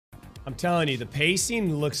I'm telling you, the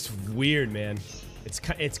pacing looks weird, man. It's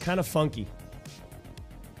kind of funky.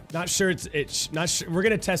 Not sure it's not sure. We're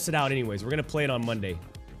gonna test it out anyways. We're gonna play it on Monday.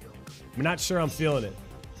 I'm not sure I'm feeling it.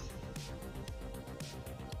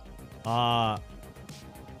 I'm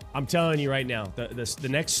telling you right now, the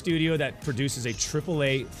next studio that produces a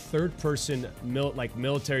AAA third-person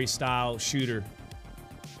military style shooter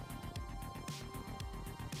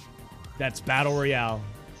that's battle royale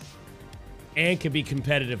and can be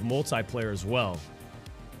competitive multiplayer as well.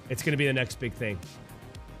 It's gonna be the next big thing.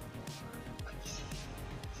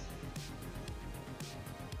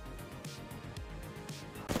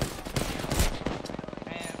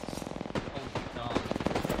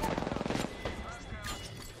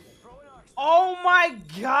 Oh my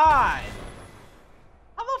god!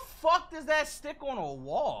 How the fuck does that stick on a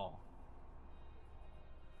wall?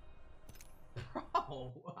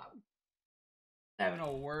 Bro, I'm having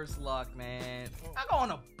a worse luck, man. I go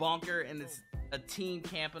in a bunker and it's a team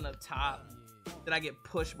camping up top. Then I get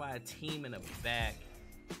pushed by a team in the back.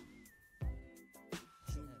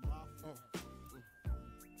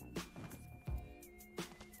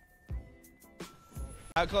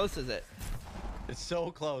 How close is it? It's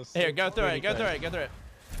so close. Here, go through it, go through it, go through it.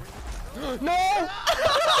 No!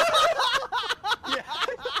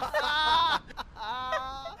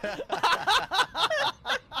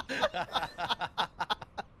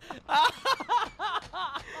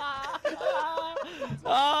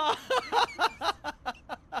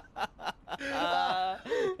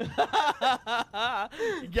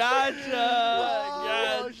 Gotcha!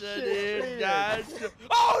 Gotcha, dude. Gotcha.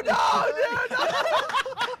 Oh no, dude!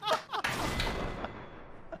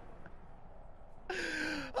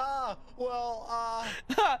 Well,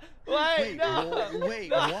 Wait, no.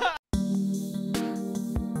 Wait, what?